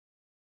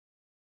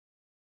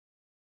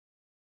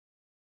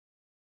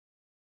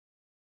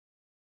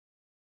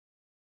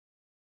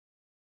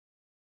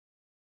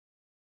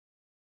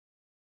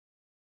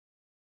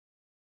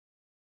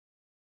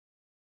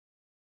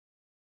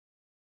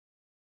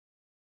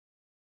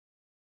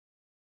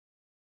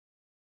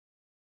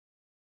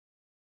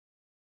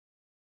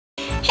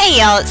Hey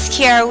y'all, it's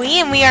Kiara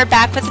and we are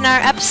back with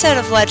another episode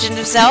of Legend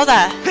of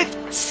Zelda,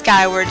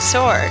 Skyward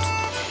Sword.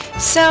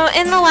 So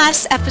in the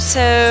last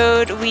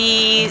episode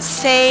we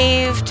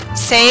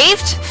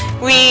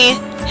we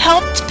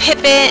helped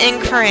Pippin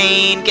and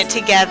Crane get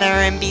together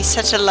and be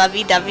such a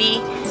lovey-dovey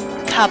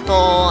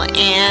couple,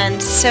 and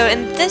so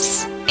in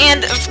this,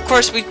 and of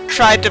course we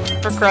tried to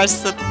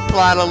progress the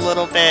plot a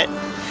little bit,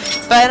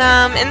 but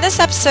in this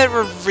episode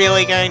we're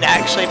really going to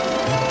actually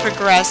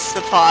progress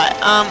the plot.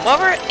 What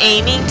we're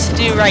aiming to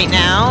do right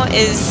now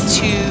is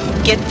to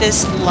get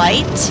this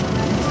light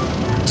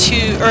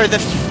to, or the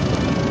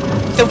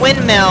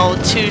windmill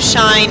to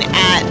shine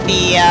at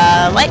the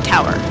light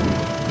tower.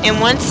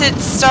 And once it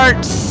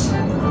starts,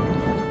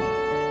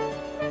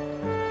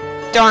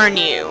 darn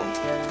you.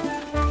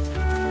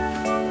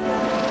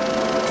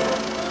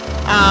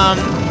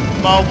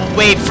 Well, we'll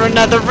wait for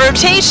another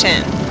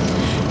rotation.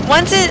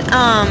 Once it,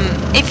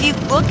 if you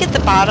look at the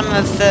bottom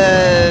of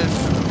the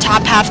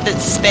top half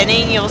that's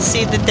spinning, you'll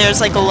see that there's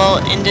like a little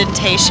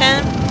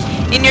indentation,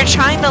 and you're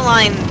trying to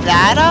line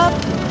that up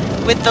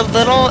with the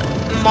little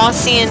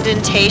mossy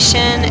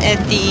indentation at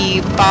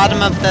the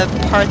bottom of the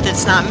part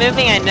that's not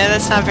moving. I know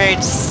that's not very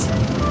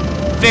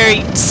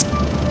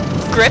descriptive,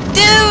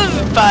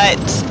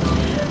 but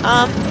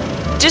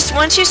just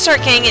once you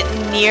start getting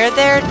it near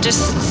there,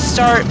 just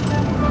start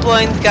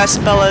blowing the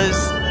gust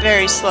bellows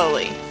very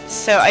slowly.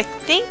 So I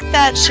think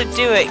that should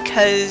do it,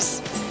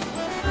 because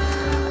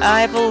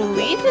I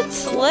believe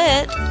it's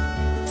lit.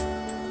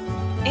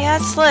 Yeah,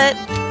 it's lit.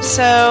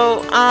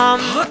 So,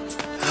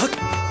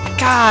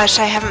 gosh,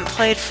 I haven't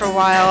played for a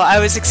while. I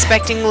was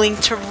expecting Link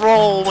to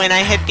roll when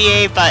I hit the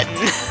A button.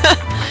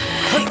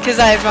 Because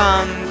I've,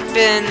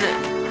 been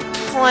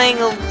playing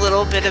a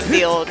little bit of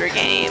the older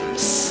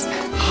games,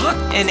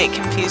 and it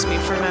confused me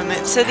for a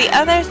moment. So the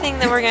other thing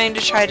that we're going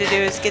to try to do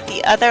is get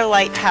the other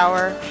light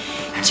tower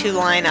to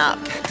line up.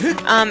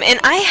 And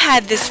I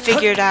had this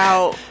figured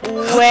out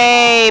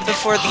way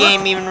before the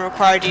game even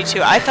required you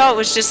to. I thought it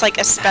was just like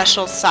a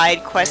special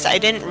side quest. I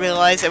didn't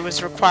realize it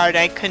was required.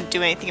 I couldn't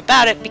do anything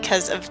about it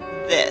because of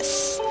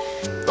this.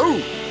 Oh!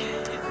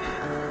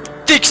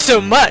 Thanks so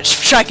much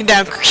for tracking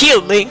down Keel,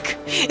 Link.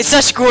 It's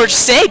such a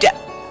gorgeous day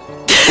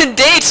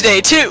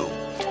today, too.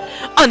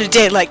 On a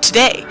day like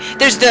today,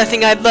 there's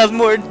nothing I'd love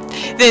more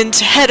than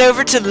to head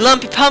over to the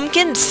Lumpy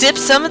Pumpkin and sip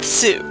some of the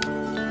soup.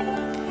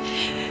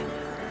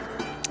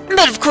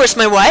 But of course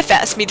my wife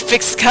asked me to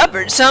fix the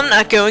cupboard, so I'm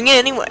not going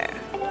anywhere.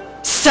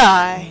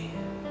 Sigh.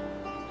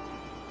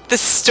 The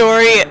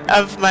story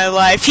of my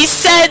life. He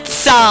said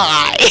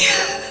sigh!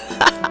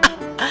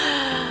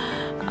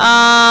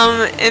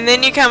 And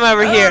then you come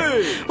over here.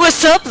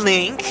 What's up,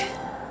 Link?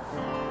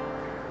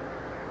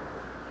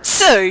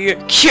 So, you're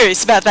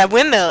curious about that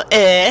windmill,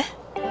 eh?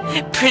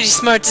 Pretty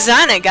smart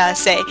design, I gotta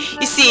say.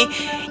 You see,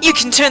 you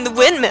can turn the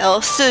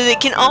windmill so that it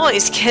can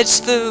always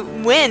catch the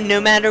wind no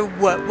matter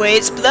what way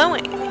it's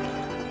blowing.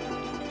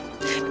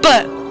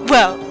 But,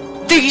 well,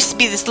 there used to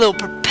be this little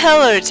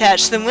propeller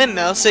attached to the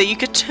windmill so you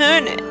could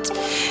turn it.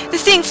 The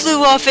thing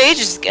flew off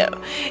ages ago.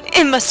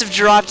 It must have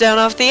dropped down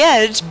off the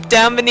edge,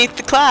 down beneath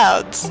the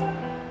clouds.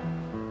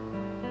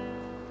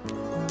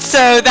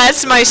 So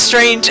that's my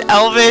strange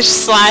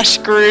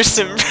elvish/Groose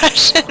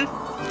impression.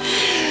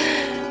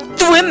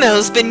 The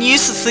windmill's been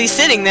uselessly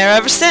sitting there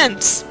ever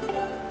since.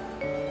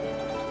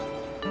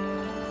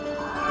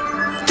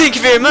 Thank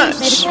you very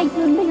much.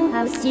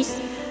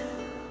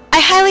 I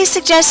highly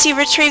suggest you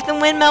retrieve the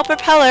windmill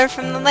propeller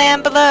from the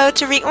land below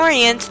to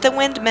reorient the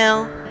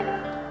windmill.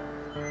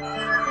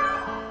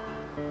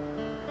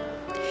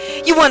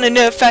 You want to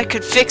know if I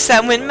could fix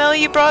that windmill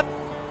you brought,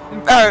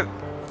 or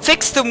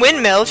fix the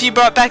windmill if you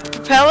brought back the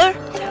propeller?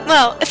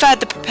 Well, if I had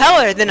the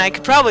propeller, then I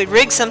could probably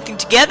rig something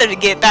together to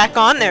get back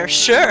on there,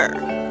 sure.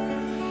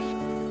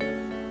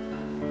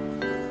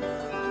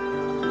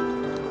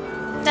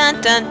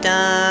 Dun dun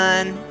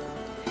dun.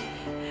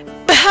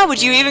 But how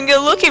would you even go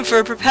looking for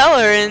a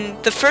propeller in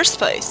the first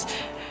place?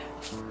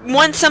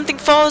 Once something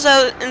falls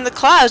out in the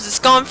clouds, it's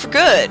gone for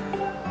good.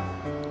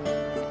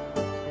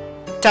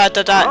 Dot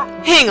dot dot.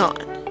 Hang on.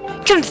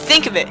 Come to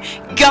think of it,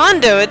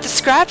 Gondo at the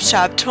scrap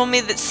shop told me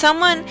that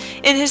someone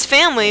in his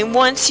family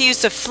once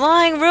used a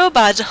flying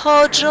robot to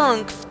haul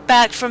junk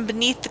back from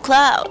beneath the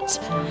clouds.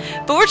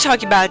 But we're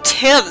talking about a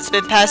tale that's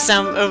been passed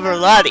down over a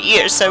lot of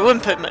years, so I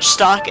wouldn't put much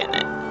stock in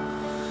it.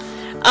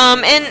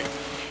 And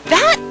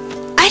that,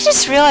 I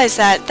just realized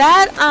that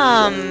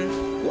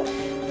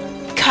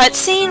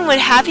cutscene would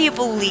have you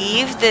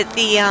believe that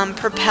the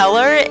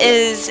propeller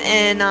is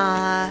in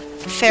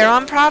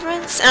Faron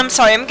province. I'm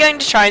sorry, I'm going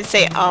to try and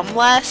say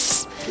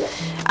less.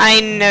 I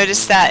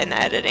noticed that in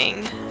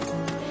editing.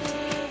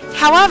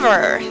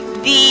 However,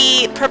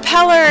 the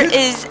propeller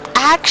is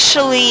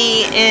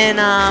actually in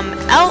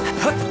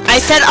I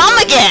said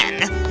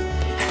again.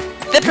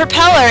 The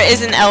propeller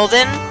is in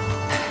Eldon,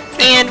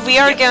 and we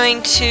are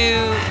going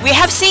to, we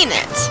have seen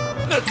it.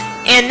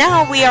 And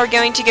now we are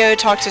going to go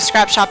talk to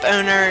Scrap Shop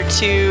owner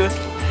to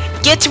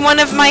get to one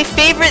of my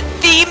favorite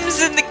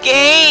themes in the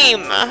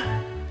game,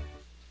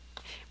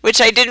 which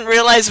I didn't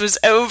realize was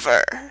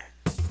over.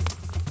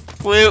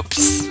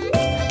 Whoops.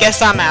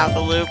 Guess I'm out of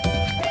the loop.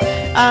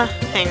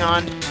 Hang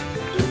on.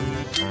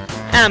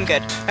 I'm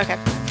good. Okay.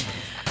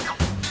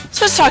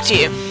 So let's talk to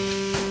you.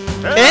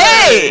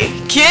 Hey,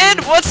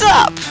 kid, what's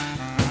up?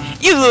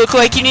 You look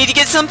like you need to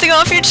get something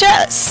off your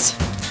chest.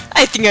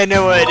 I think I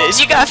know what it is.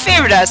 You got a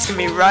favor asking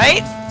me,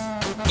 right?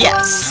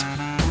 Yes.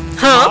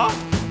 Huh?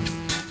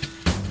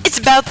 It's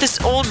about this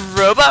old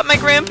robot my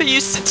grandpa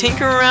used to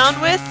tinker around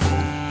with.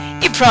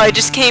 You probably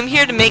just came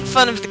here to make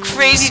fun of the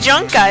crazy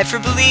junk guy for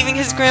believing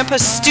his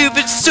grandpa's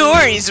stupid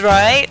stories,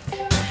 right?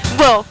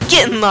 Well,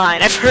 get in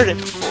line. I've heard it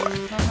before.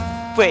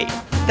 Wait,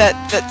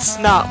 that's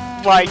not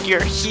why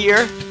you're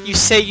here? You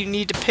say you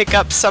need to pick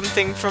up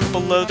something from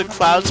below the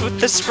clouds with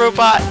this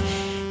robot?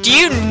 Do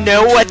you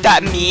know what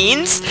that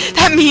means?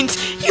 That means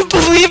you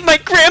believe my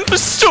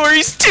grandpa's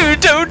stories too,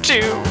 don't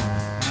you?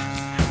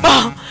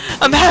 Well,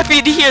 I'm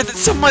happy to hear that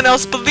someone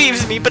else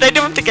believes me, but I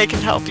don't think I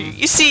can help you.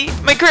 You see,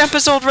 my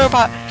grandpa's old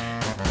robot...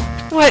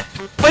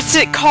 What's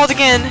it called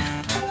again?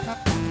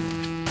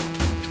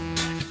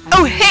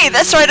 Oh, hey,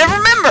 that's right, I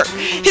remember!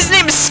 His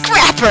name is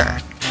Scrapper!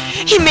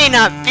 He may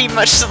not be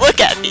much to look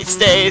at these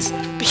days,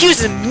 but he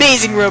was an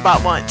amazing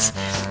robot once.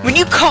 When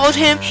you called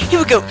him, he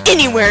would go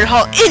anywhere and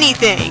haul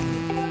anything.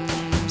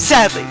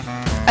 Sadly,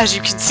 as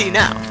you can see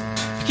now,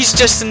 he's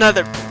just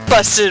another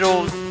busted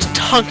old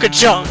hunk of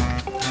junk.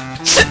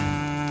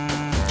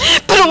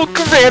 But old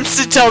Gramps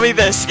did tell me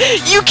this.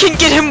 You can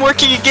get him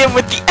working again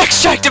with the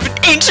extract of an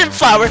ancient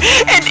flower.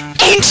 An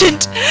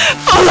ancient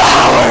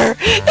flower!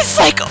 It's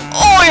like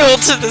oil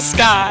to the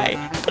sky.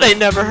 But I've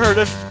never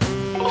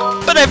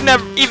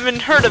even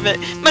heard of it,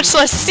 much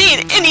less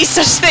seen any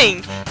such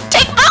thing.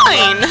 Take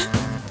mine!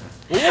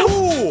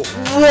 Ooh.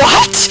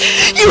 What?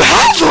 You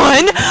have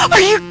one? Are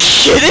you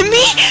kidding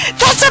me?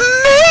 That's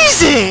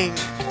amazing!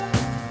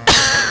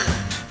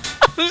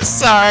 I'm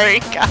sorry,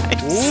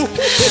 guys.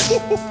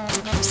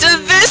 So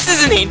this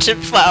is an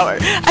ancient flower.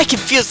 I can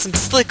feel some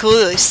slick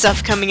lily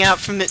stuff coming out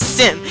from its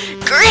stem.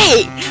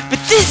 Great!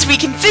 With this we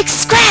can fix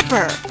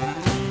Scrapper!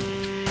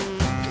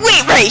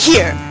 Wait right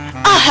here!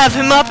 I'll have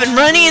him up and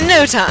running in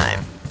no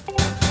time.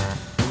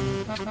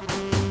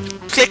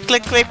 Click,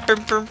 click, click,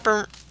 burp, burp,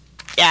 burp.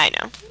 Yeah, I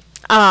know.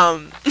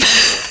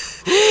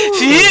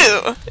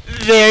 Phew!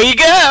 There you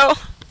go!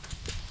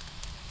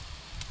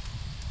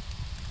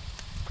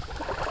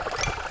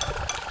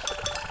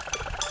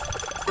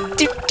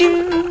 Do, do.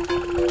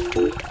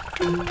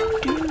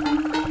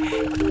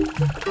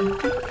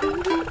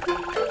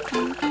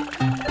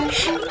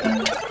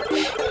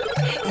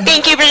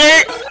 Thank you,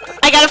 Berserk.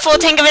 I got a full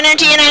tank of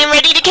energy and I am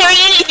ready to carry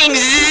anything.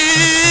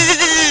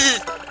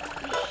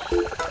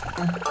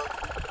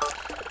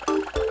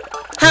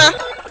 Huh?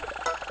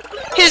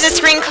 Who's this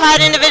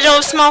green-clad individual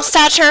of small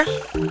stature?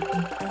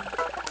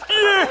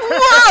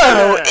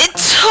 Whoa! It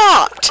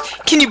talked!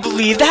 Can you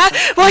believe that?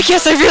 Well, I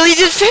guess I really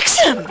did fix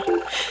him!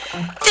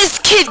 This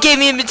kid gave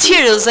me the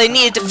materials I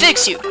needed to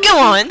fix you. Go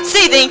on,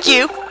 say thank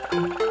you.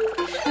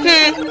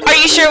 Are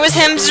you sure it was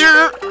him?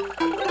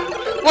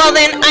 Well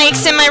then, I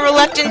extend my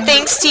reluctant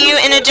thanks to you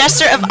in a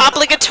gesture of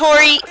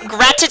obligatory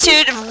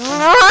gratitude.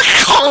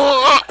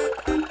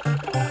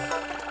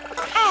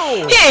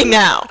 Hey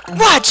now,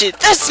 watch it.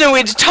 That's no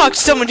way to talk to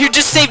someone who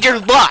just saved your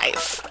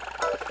life.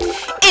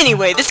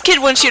 Anyway, this kid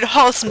wants you to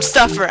haul some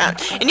stuff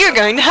around, and you're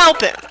going to help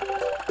him.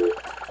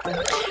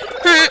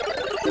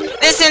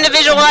 This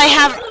individual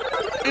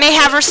may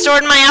have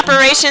restored my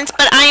operations,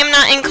 but I am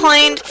not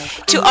inclined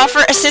to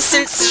offer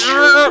assistance.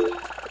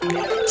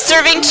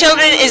 Serving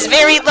children is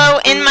very low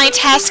in my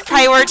task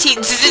priority.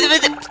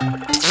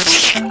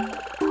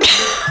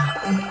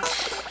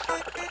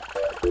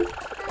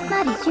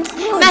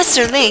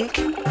 Master Link,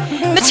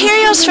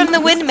 materials from the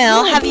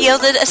windmill have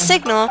yielded a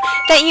signal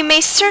that you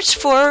may search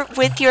for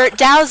with your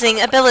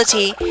dowsing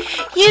ability.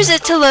 Use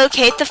it to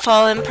locate the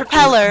fallen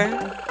propeller.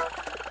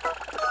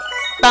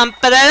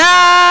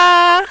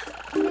 Bum-ba-da-da!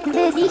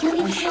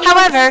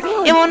 However,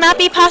 it will not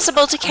be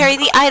possible to carry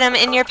the item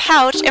in your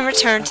pouch and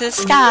return to the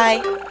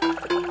sky.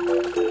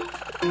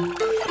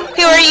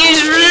 Who are you?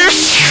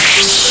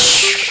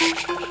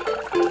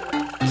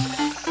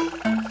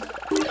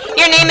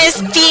 Your name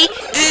is Fee.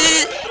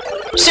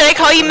 Should I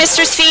call you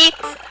Mistress Fee?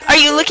 Are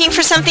you looking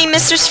for something,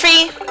 Mistress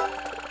Fee?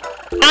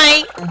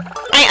 I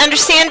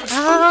understand.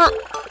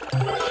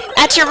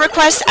 At your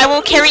request, I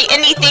will carry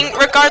anything,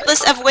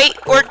 regardless of weight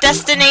or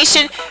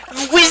destination.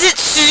 Visit.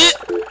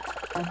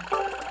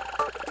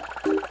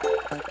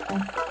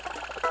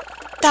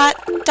 Dot.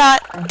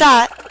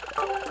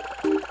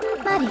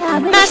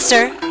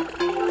 Master,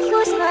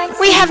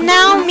 we have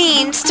now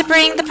means to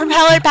bring the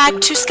propeller back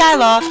to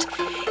Skyloft.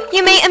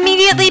 You may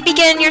immediately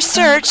begin your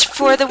search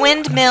for the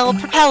windmill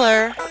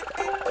propeller.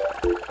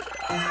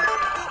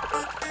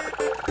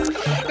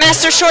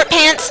 Master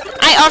Shortpants,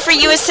 I offer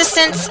you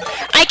assistance.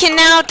 I can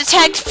now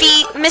detect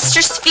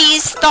Mistress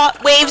Fee's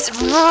thought waves.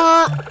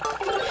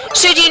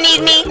 Should you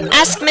need me,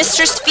 ask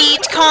Mistress Fee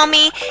to call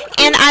me,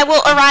 and I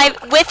will arrive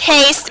with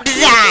haste.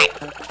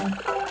 Bzzack!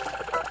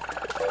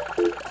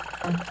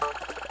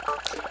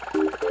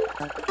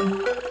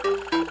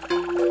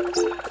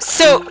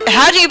 So, So,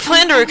 how do you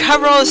plan to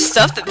recover all the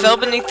stuff that fell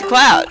beneath the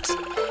clouds?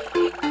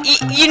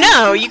 You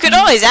know, you could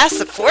always ask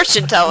the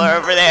fortune teller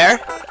over there.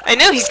 I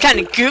know he's kind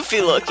of goofy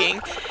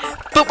looking,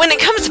 but when it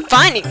comes to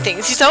finding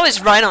things, he's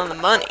always right on the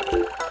money.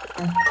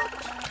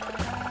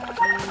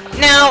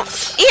 Now,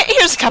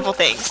 here's a couple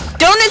things.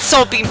 Don't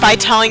insult me by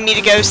telling me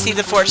to go see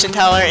the fortune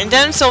teller, and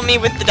don't insult me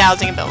with the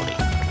dowsing ability.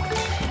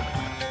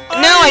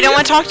 No, I don't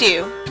want to talk to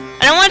you.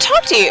 I don't want to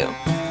talk to you.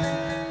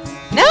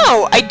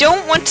 No, I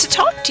don't want to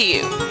talk to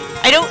you.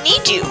 I don't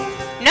need you.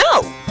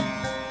 No.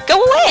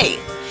 Go away.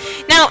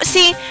 Now,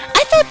 see,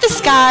 I thought this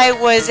guy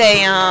was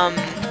a,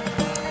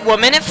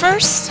 woman at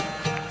first.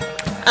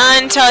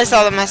 Until I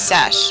saw the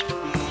mustache.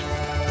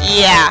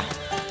 Yeah.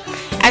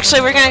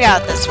 Actually, we're gonna go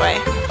out this way.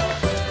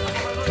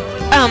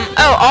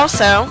 Oh,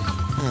 also,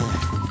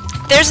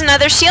 there's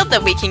another shield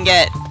that we can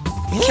get.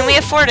 Can we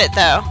afford it,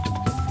 though?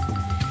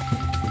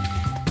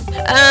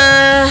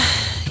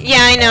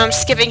 Yeah, I know, I'm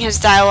skipping his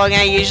dialogue,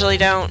 I usually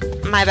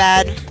don't. My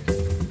bad.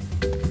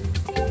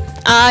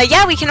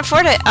 Yeah, we can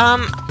afford it.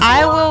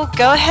 I will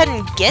go ahead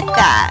and get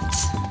that.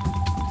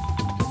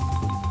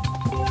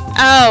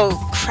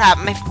 Oh, crap,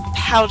 my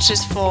pouch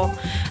is full.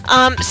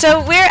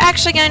 So we're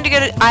actually going to go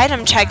to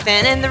item check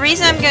then, and the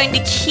reason I'm going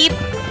to keep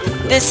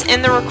this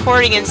in the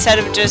recording instead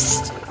of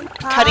just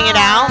cutting it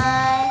out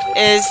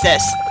is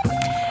this.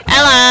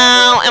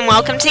 Hello, and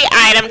welcome to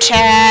item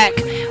check.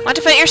 Want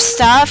to put your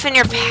stuff in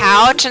your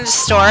pouch into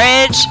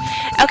storage?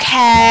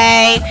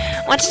 Okay.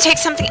 Want to take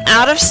something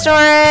out of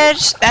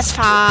storage? That's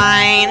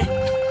fine.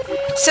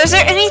 So is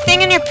there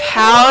anything in your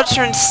pouch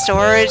or in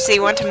storage that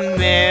you want to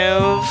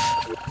move?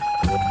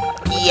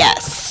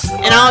 Yes.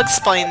 And I'll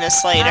explain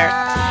this later.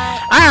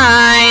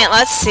 Alright,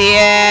 let's see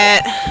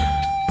it.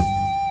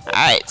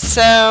 Alright,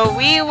 so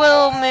we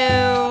will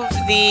move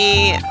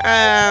the,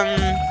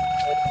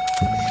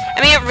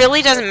 I mean, it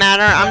really doesn't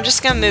matter. I'm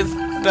just going to move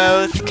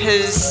both,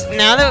 because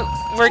now that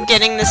we're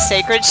getting the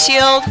Sacred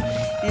Shield,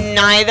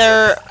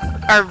 neither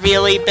are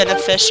really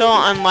beneficial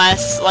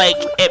unless, like,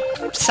 it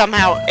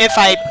somehow, if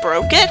I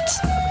broke it.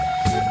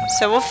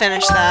 So we'll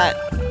finish that.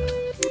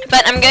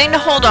 But I'm going to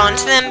hold on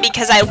to them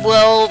because I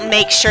will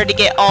make sure to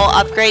get all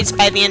upgrades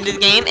by the end of the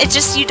game. It's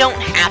just you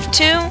don't have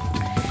to.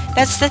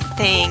 That's the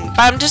thing.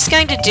 But I'm just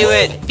going to do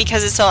it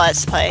because it's a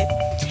Let's Play.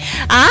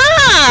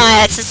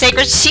 Ah, it's a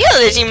Sacred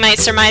Shield, as you might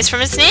surmise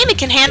from its name. It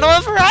can handle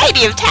a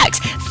variety of attacks.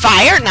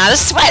 Fire, not a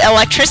sweat.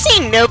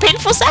 Electricity, no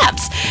painful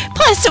zaps.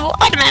 Plus, it will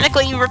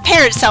automatically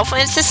repair itself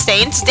when it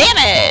sustains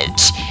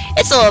damage.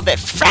 It's a little bit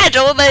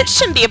fragile, but it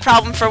shouldn't be a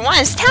problem for one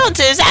as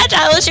talented, as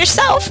agile as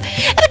yourself.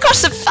 At a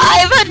cost of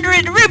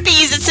 500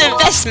 rupees, it's an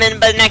investment,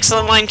 but an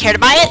excellent one. Care to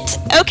buy it?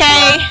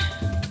 Okay.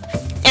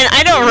 And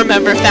I don't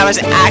remember if that was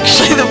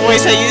actually the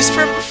voice I used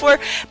for him before,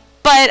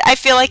 but I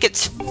feel like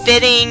it's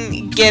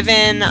fitting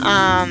given,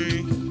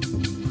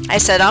 I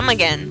said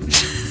again.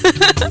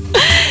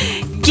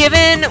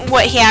 Given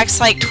what he acts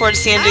like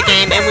towards the end of the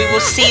game, and we will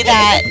see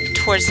that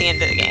towards the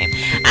end of the game.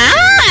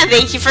 Ah,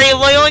 thank you for your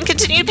loyal and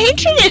continued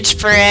patronage,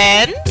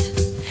 friend.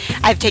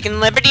 I've taken the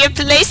liberty of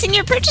placing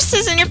your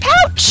purchases in your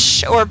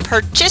pouch, or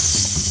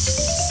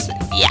purchase,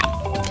 yeah.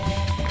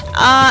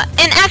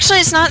 And actually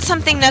it's not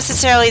something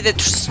necessarily that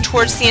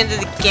towards the end of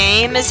the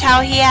game is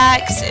how he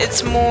acts,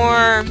 it's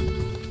more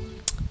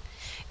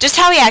just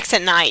how he acts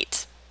at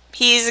night.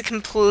 He's a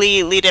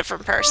completely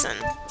different person.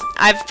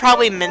 I've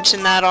probably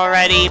mentioned that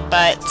already,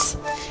 but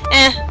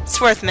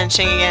it's worth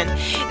mentioning again.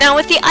 Now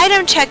with the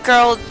item check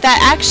girl, that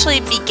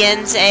actually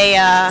begins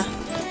a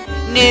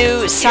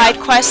new side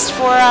quest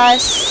for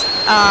us.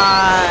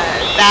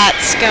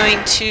 That's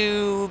going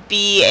to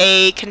be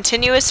a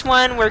continuous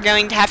one. We're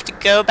going to have to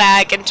go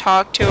back and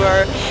talk to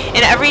her,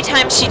 and every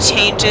time she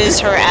changes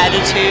her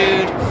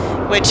attitude,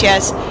 which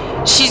yes,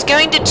 she's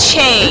going to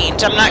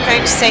change. I'm not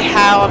going to say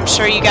how. I'm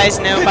sure you guys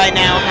know by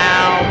now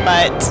how,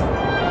 but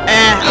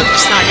I'm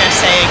just not going to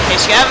say in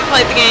case you haven't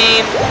played the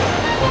game.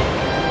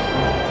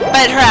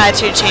 But her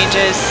attitude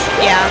changes.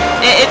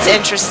 Yeah, it's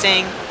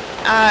interesting.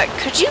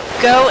 Could you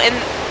go and...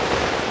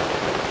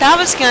 That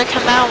was going to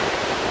come out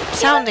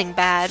sounding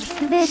bad.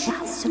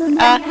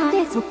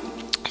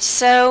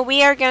 So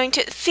we are going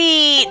to...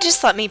 Fee,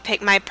 just let me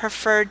pick my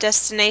preferred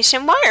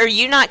destination. Why are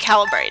you not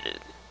calibrated?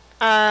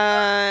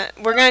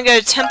 We're going to go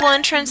to Temple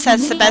Entrance.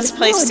 That's the best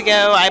place to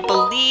go, I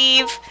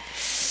believe.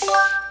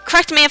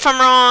 Correct me if I'm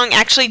wrong.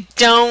 Actually,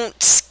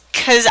 don't,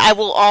 because I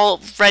will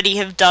already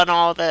have done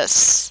all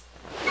this.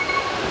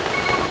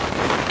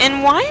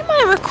 And why am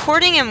I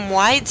recording in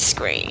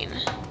widescreen?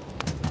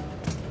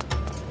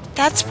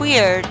 That's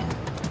weird.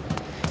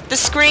 The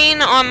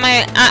screen on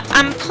my...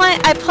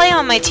 I play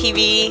on my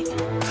TV,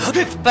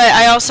 but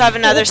I also have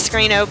another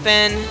screen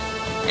open,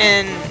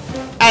 and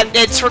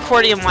it's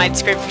recording in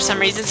widescreen for some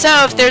reason.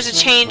 So if there's a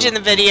change in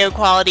the video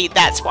quality,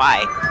 that's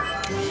why.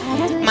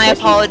 My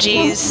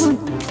apologies.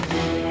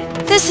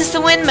 This is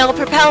the windmill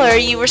propeller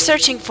you were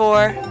searching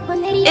for.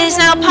 It is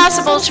now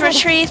possible to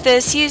retrieve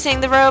this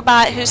using the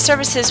robot whose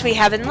services we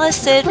have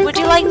enlisted. Would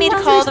you like me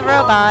to call the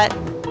robot?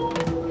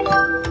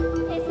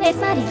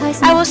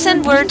 I will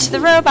send word to the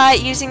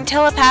robot using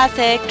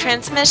telepathic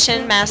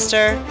transmission,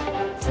 Master.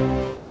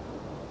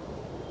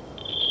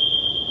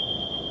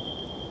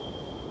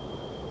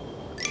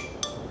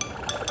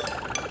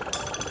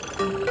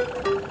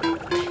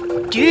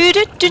 Do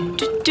do do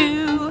do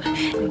do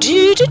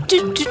do do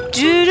do do do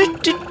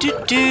do do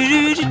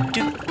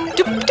do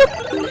do.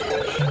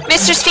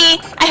 Mr. Spee,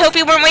 I hope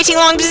you weren't waiting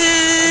long.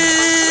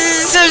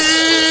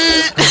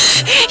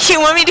 You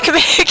want me to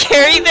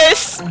carry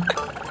this?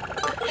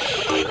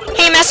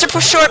 Hey, Master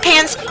Short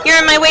Pants, you're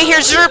in my way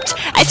here, zerped.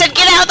 I said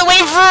get out of the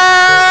way.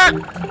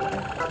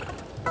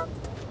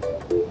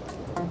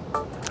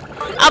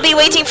 I'll be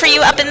waiting for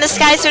you up in the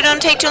sky, so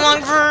don't take too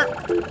long.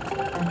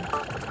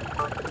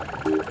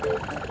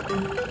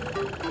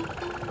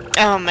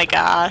 Oh my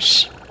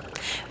gosh.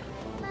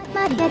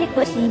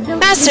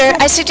 Master,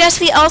 I suggest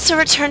we also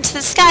return to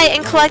the sky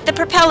and collect the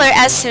propeller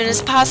as soon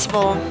as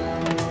possible.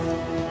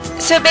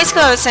 So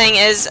basically what I was saying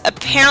is,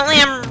 apparently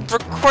I'm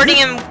recording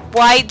in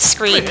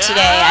widescreen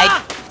today.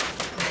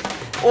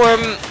 Or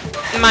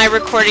my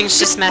recording's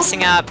just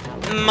messing up.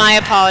 My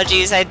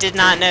apologies, I did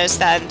not notice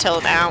that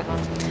until now.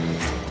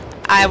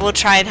 I will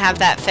try and have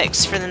that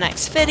fixed for the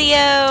next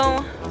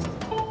video.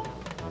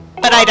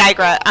 But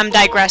I'm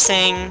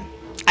digressing.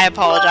 I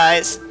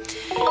apologize.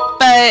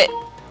 But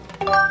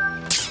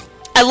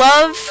I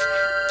love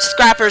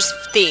Scrapper's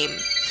theme.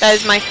 That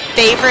is my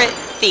favorite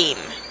theme.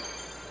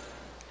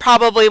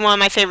 Probably one of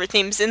my favorite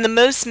themes, and the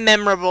most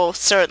memorable,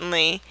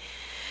 certainly.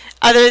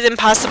 Other than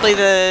possibly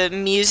the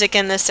music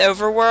in this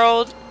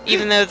overworld,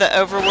 even though the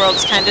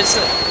overworld's kind of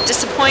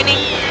disappointing.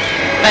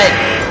 But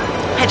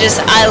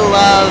I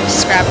love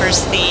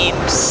Scrapper's theme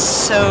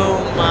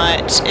so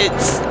much.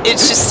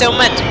 It's just so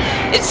much.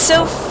 It's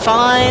so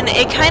fun.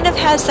 It kind of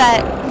has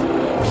that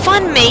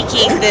fun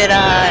making that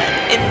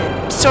in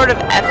sort of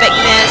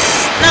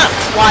epicness, not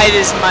quite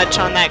as much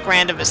on that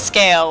grand of a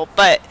scale,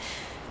 but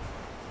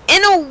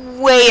in a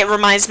way it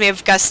reminds me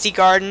of Gusty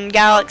Garden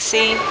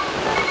Galaxy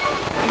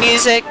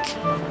music,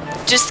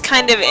 just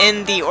kind of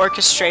in the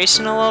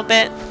orchestration a little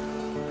bit.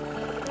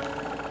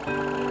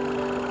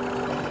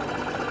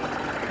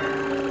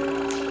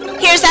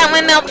 Here's that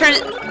windmill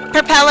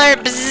propeller.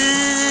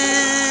 Bzzz.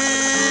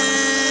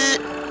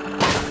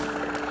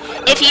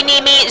 If you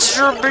need me,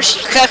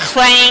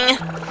 clang.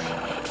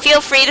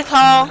 Feel free to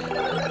call.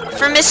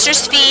 For Mr.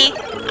 Spee,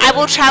 I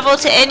will travel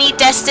to any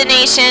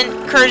destination.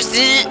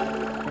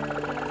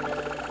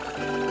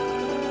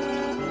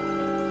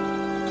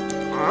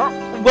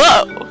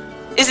 Whoa!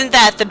 Isn't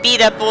that the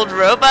beat-up old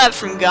robot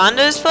from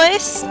Gondo's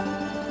place?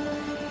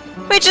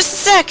 Wait just a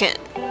second.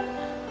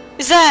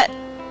 Is that...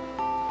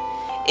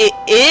 It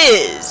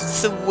is!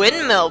 It's the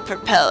windmill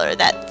propeller.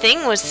 That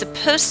thing was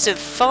supposed to have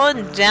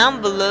fallen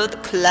down below the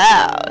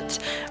clouds.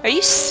 Are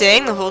you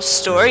saying the whole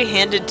story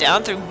handed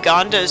down through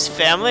Gondo's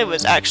family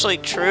was actually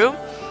true?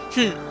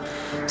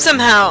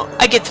 Somehow,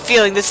 I get the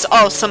feeling this is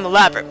all some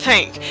elaborate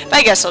prank, but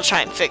I guess I'll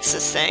try and fix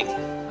this thing.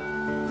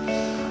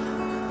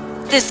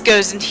 This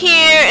goes in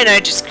here, and I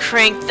just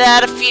crank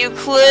that a few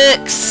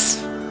clicks.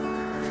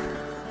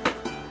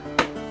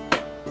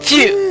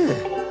 Phew!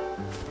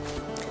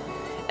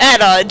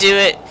 That ought to do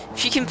it.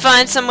 If you can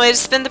find some way to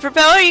spin the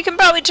propeller, you can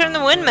probably turn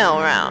the windmill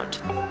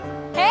around.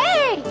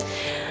 Hey!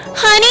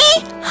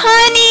 Honey?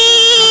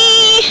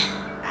 Honey!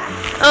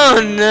 Oh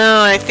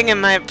no, I think I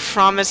might have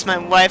promised my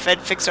wife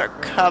I'd fix our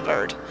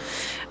cupboard.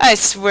 I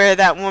swear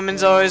that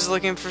woman's always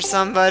looking for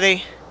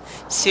somebody.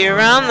 See you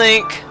around,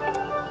 Link.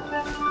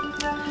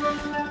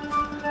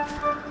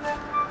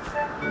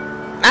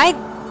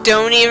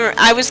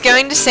 I was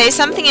going to say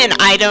something and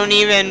I don't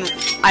even.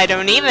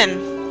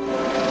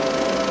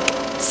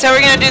 So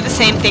we're going to do the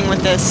same thing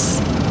with this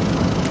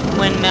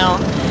windmill.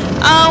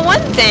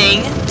 One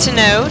thing to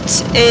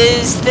note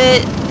is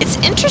that it's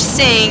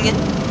interesting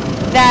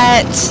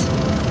that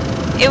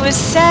it was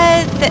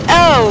said that...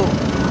 Oh!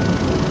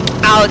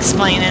 I'll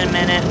explain in a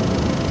minute.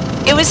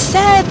 It was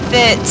said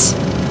that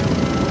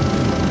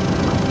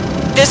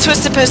this was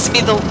supposed to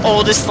be the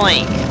oldest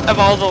Link of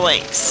all the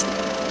Links.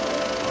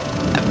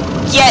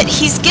 Yet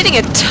he's getting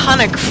a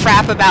ton of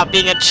crap about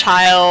being a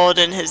child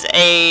and his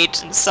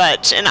age and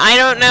such, and I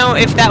don't know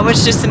if that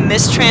was just a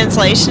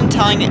mistranslation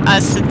telling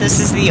us that this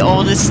is the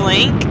oldest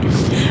Link,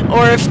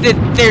 or if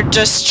they're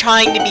just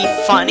trying to be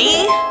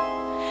funny.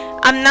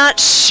 I'm not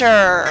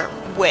sure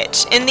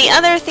which. And the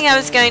other thing I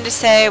was going to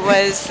say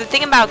was the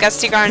thing about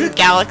Gusty Garden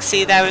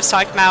Galaxy that I was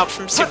talking about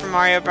from Super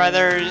Mario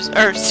Brothers,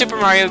 or Super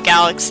Mario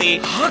Galaxy.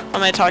 What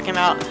am I talking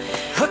about?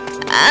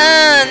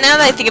 Now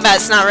that I think about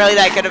it, it's not really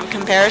that good of a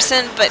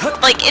comparison, but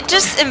like it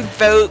just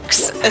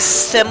invokes a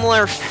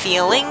similar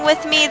feeling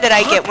with me that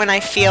I get when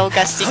I feel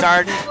Gusty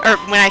Garden, or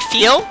when I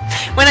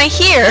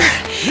hear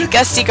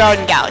Gusty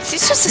Garden Galaxy.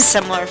 It's just a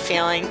similar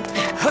feeling.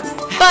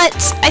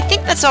 But I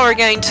think that's all we're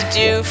going to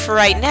do for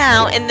right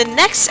now. In the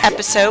next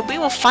episode, we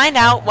will find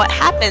out what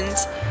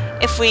happens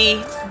if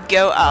we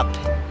go up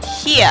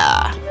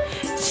here.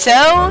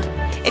 So,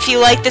 if you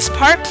like this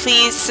part,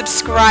 please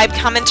subscribe,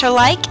 comment, or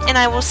like, and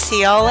I will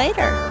see y'all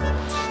later.